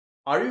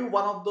Are you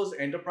one of those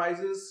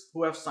enterprises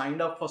who have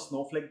signed up for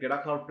Snowflake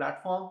Data Cloud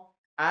platform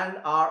and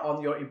are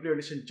on your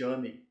implementation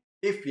journey?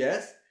 If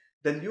yes,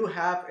 then you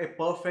have a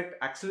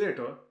perfect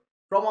accelerator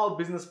from our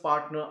business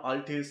partner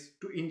Altis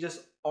to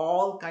ingest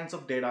all kinds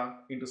of data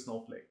into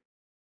Snowflake.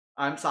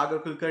 I'm Sagar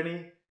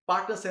Kulkarni,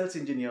 partner sales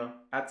engineer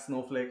at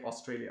Snowflake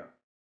Australia.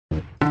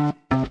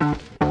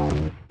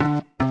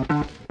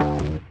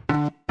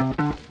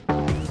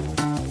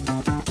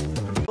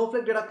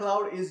 Snowflake Data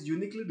Cloud is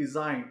uniquely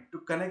designed to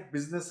connect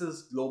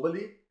businesses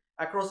globally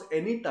across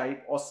any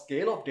type or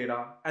scale of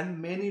data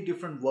and many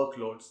different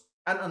workloads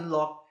and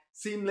unlock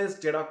seamless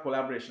data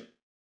collaboration.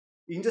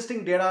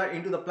 Ingesting data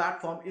into the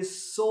platform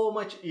is so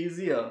much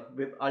easier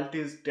with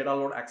Altis Data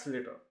Load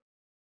Accelerator.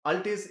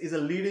 Altis is a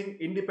leading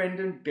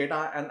independent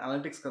data and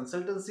analytics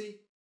consultancy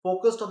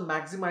focused on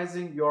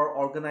maximizing your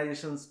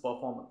organization's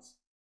performance.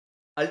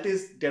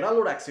 Altis Data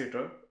Load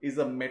Accelerator is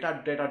a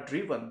metadata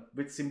driven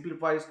which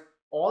simplifies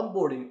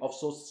onboarding of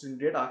source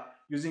data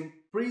using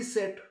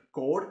preset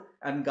code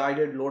and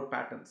guided load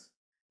patterns.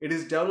 It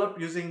is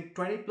developed using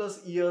 20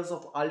 plus years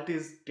of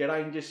Altis data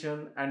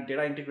ingestion and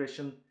data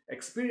integration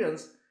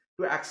experience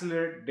to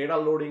accelerate data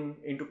loading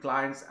into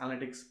clients'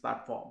 analytics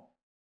platform.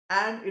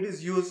 And it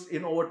is used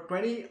in over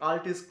 20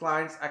 Altis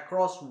clients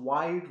across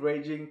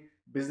wide-ranging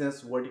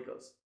business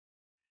verticals.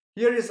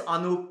 Here is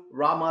Anup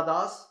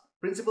Ramadas,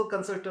 Principal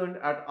Consultant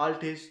at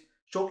Altis,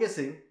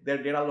 showcasing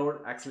their data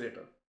load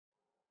accelerator.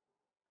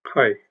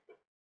 Hi.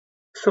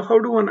 So, how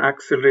do one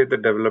accelerate the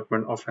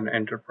development of an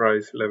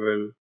enterprise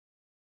level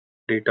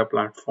data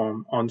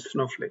platform on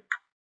Snowflake?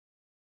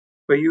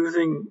 By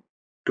using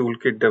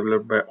toolkit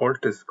developed by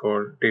Altis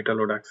called Data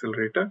Load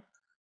Accelerator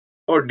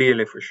or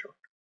DLA for short.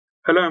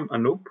 Hello, I'm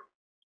Anup,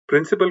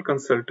 Principal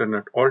Consultant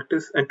at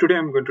Altis, and today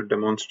I'm going to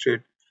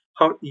demonstrate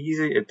how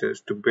easy it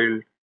is to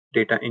build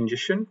data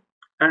ingestion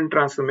and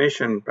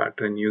transformation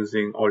pattern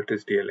using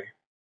Altis DLA.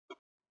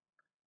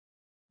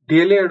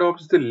 DLA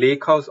adopts the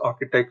lakehouse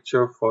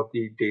architecture for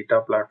the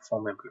data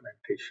platform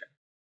implementation.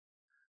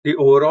 The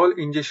overall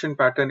ingestion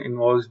pattern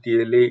involves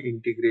DLA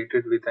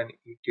integrated with an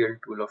ETL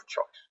tool of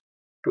choice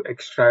to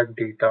extract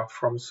data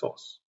from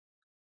source.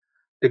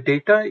 The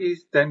data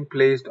is then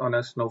placed on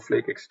a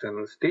Snowflake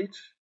external stage,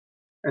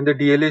 and the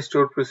DLA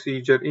stored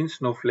procedure in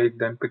Snowflake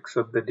then picks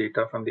up the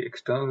data from the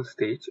external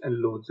stage and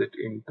loads it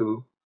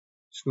into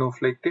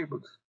Snowflake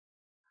tables.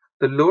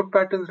 The load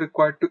patterns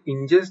required to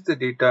ingest the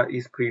data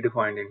is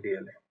predefined in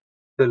DLA.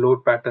 The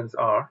load patterns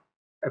are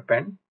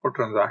append for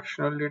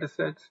transactional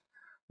datasets,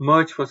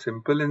 merge for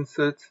simple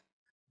inserts,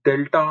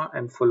 delta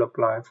and full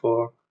apply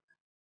for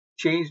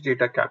change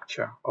data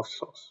capture of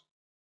source.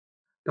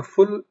 The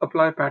full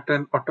apply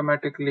pattern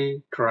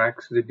automatically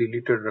tracks the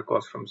deleted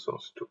records from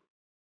source too.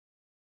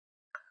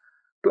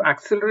 To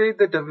accelerate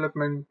the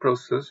development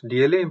process,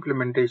 DLA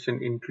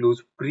implementation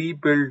includes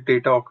pre-built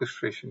data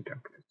orchestration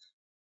templates.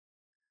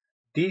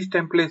 These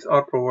templates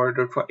are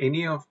provided for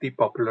any of the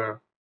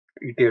popular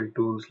ETL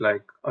tools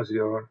like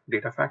Azure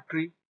Data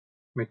Factory,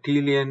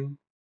 Matillion,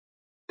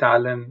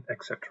 Talon,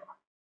 etc.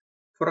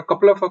 For a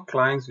couple of our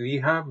clients, we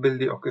have built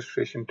the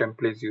orchestration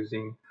templates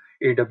using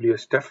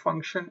AWS Step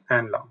Function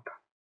and Lambda.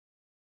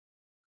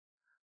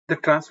 The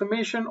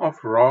transformation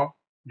of raw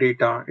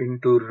data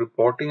into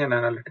reporting and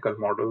analytical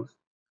models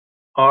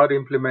are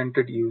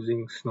implemented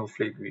using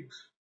Snowflake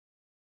views.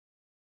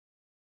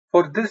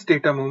 For this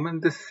data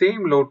movement, the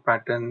same load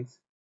patterns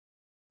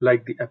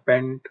like the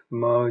append,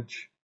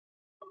 merge,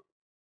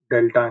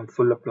 delta, and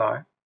full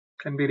apply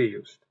can be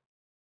reused.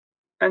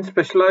 And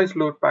specialized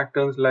load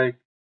patterns like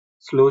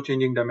slow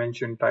changing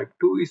dimension type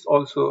 2 is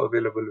also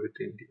available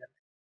within DLA.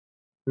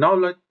 Now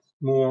let's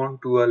move on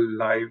to a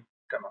live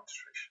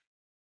demonstration.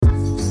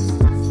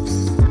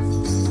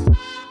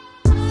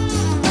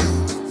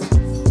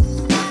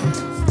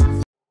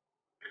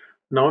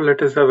 Now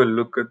let us have a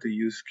look at the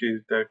use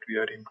case that we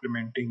are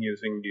implementing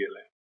using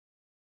DLA.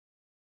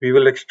 We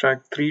will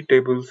extract three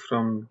tables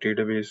from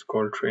database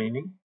called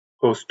training,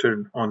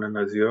 hosted on an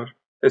Azure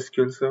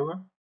SQL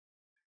server,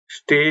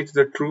 stage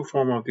the true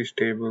form of this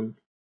table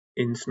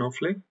in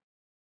Snowflake,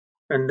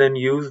 and then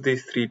use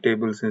these three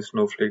tables in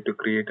Snowflake to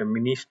create a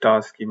mini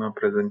star schema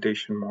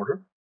presentation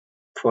model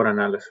for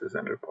analysis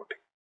and reporting.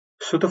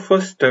 So the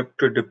first step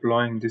to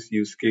deploying this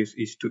use case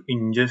is to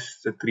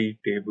ingest the three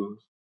tables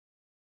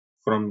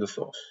from the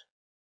source.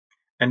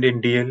 And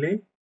in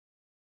DLA,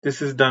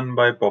 this is done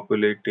by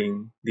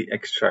populating the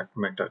extract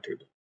meta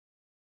table.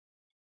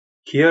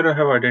 Here I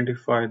have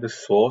identified the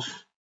source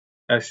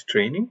as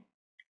training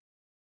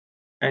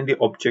and the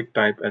object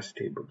type as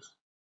tables.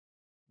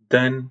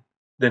 Then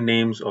the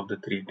names of the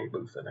three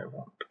tables that I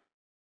want.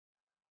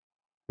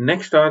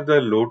 Next are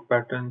the load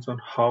patterns on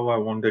how I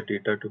want the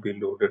data to be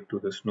loaded to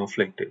the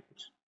Snowflake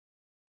tables.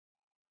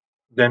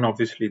 Then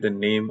obviously the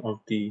name of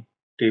the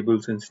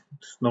tables in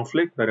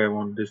Snowflake where I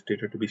want this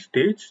data to be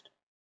staged,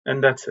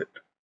 and that's it.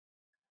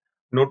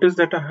 Notice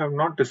that I have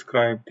not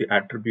described the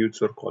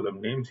attributes or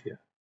column names here.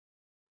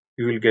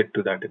 We will get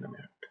to that in a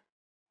minute.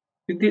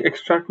 With the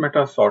extract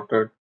meta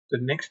sorted, the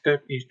next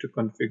step is to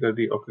configure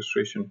the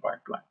orchestration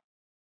pipeline.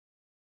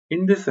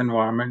 In this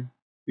environment,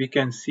 we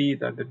can see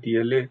that the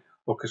DLA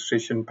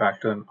orchestration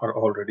pattern are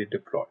already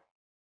deployed.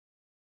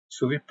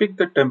 So we pick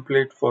the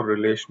template for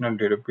relational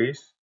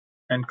database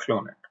and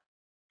clone it,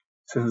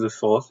 since the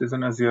source is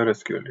an Azure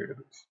SQL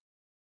database.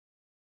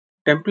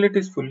 Template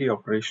is fully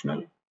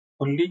operational.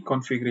 Only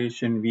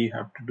configuration we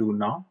have to do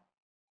now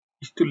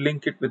is to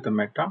link it with the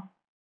meta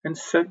and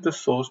set the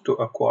source to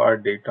acquire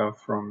data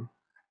from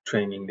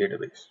training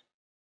database.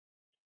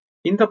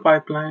 In the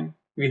pipeline,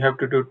 we have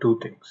to do two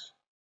things.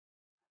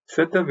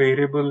 Set the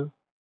variable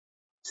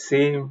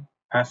same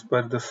as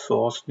per the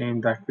source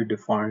name that we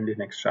defined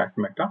in extract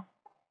meta.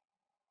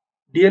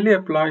 DLA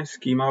applies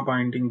schema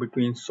binding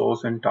between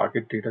source and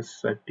target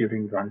dataset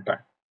during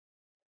runtime.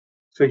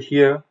 So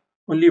here,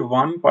 only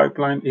one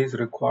pipeline is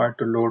required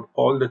to load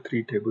all the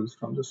three tables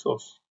from the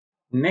source.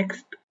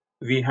 Next,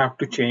 we have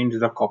to change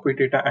the copy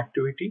data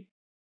activity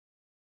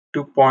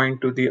to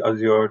point to the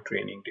Azure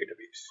training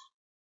database.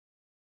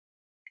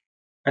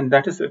 And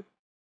that is it.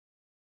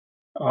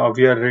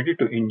 We are ready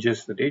to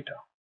ingest the data.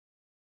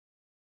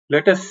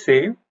 Let us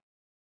save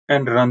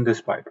and run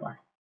this pipeline.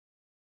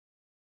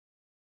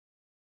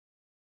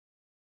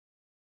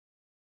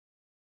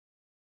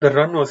 The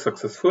run was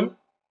successful,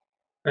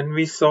 and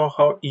we saw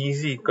how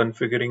easy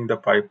configuring the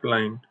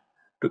pipeline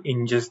to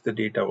ingest the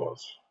data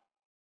was.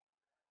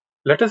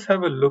 Let us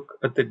have a look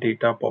at the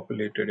data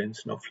populated in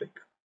Snowflake.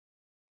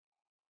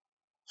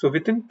 So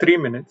within 3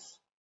 minutes,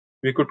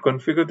 we could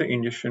configure the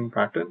ingestion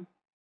pattern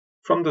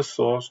from the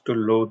source to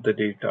load the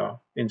data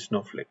in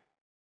Snowflake.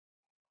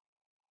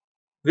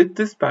 With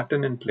this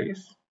pattern in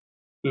place,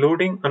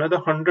 loading another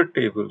 100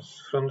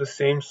 tables from the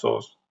same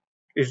source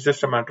is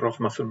just a matter of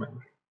muscle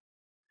memory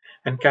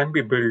and can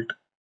be built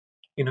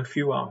in a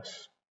few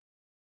hours.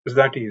 It's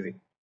that easy.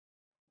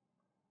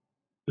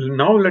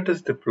 Now let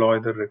us deploy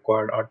the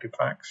required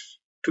artifacts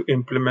to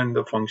implement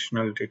the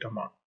functional data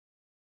model.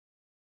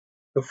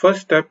 The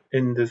first step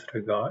in this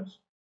regard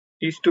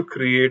is to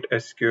create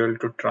SQL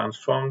to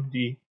transform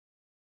the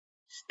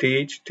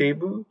stage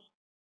table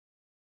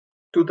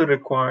to the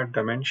required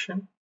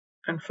dimension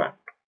and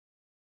fact.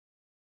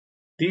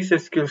 These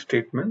SQL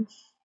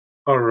statements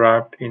are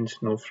wrapped in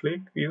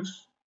Snowflake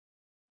views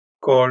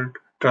called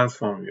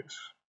transform views.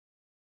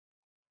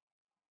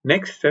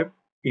 Next step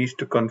is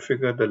to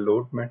configure the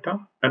load meta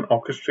and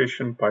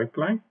orchestration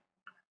pipeline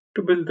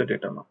to build the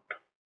data mart.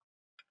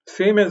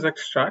 Same as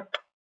extract,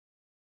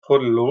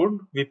 for load,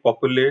 we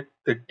populate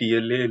the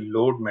DLA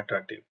load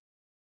meta table.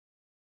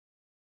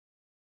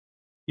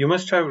 You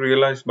must have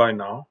realized by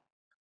now,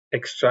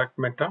 extract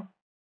meta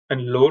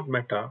and load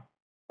meta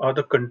are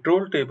the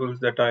control tables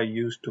that are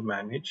used to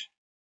manage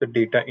the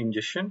data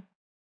ingestion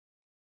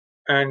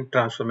and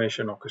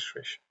transformation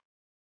orchestration.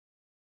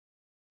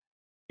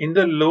 In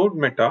the load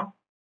meta,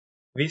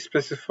 we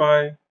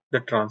specify the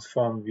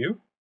transform view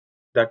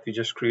that we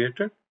just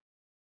created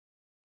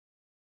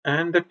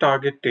and the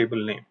target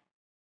table name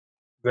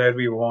where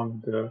we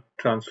want the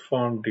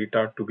transformed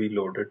data to be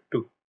loaded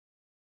to.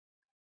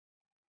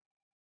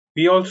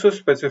 We also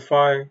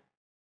specify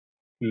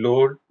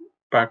load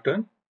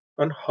pattern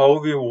and how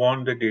we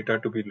want the data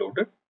to be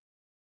loaded.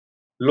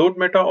 Load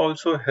meta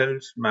also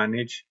helps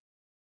manage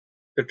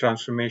the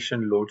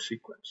transformation load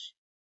sequence.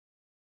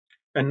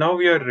 And now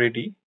we are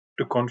ready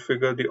to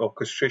configure the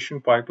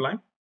orchestration pipeline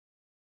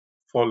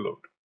for load.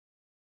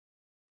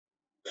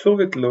 So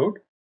with load,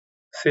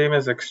 same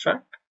as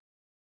extract,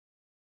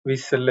 we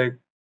select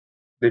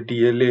the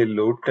DLA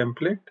load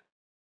template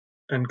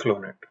and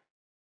clone it.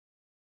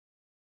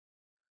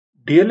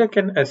 DLA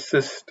can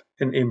assist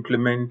in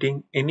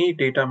implementing any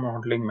data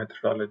modeling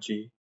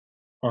methodology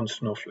on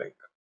Snowflake,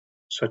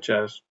 such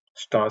as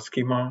star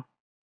schema,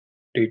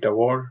 data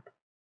vault,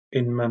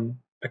 Inman,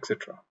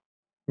 etc.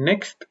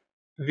 Next,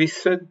 we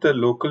set the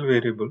local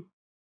variable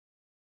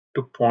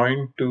to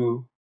point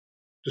to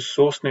the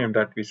source name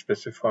that we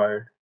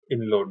specified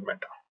in load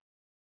meta.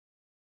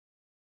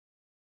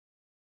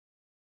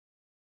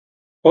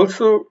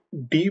 Also,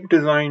 deep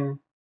design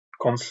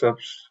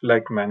concepts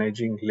like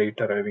managing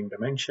late arriving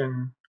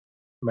dimension,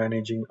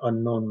 managing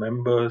unknown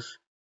members,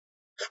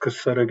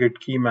 surrogate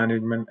key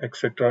management,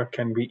 etc.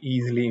 can be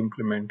easily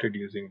implemented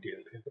using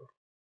DLA.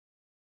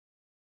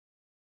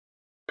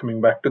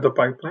 Coming back to the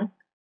pipeline,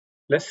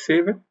 let's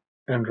save it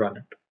and run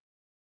it.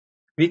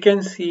 We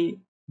can see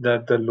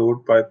that the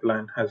load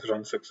pipeline has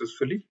run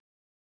successfully.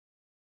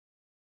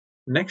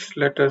 Next,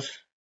 let us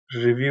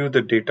review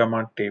the data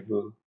mart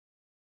table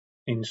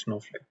in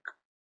Snowflake.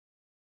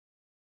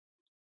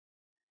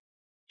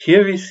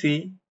 Here we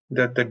see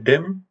that the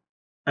dim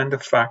and the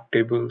fact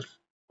tables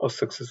are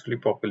successfully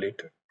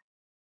populated.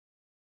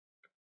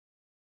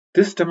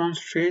 This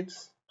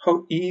demonstrates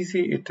how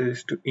easy it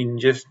is to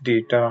ingest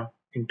data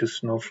into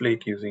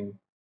Snowflake using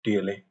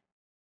DLA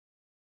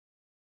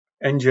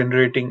and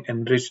generating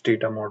enriched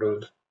data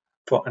models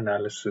for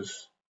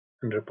analysis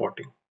and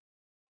reporting.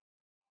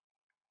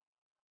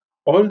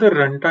 All the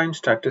runtime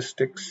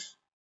statistics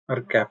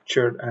are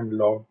captured and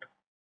logged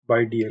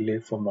by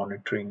DLA for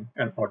monitoring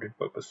and audit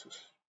purposes.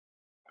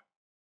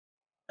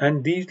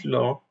 And these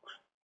logs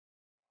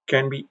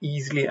can be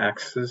easily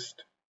accessed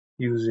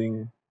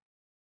using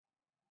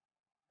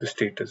the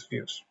status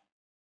views.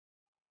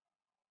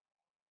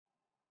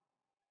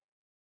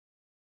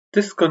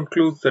 This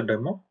concludes the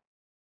demo,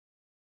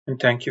 and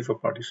thank you for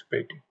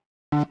participating.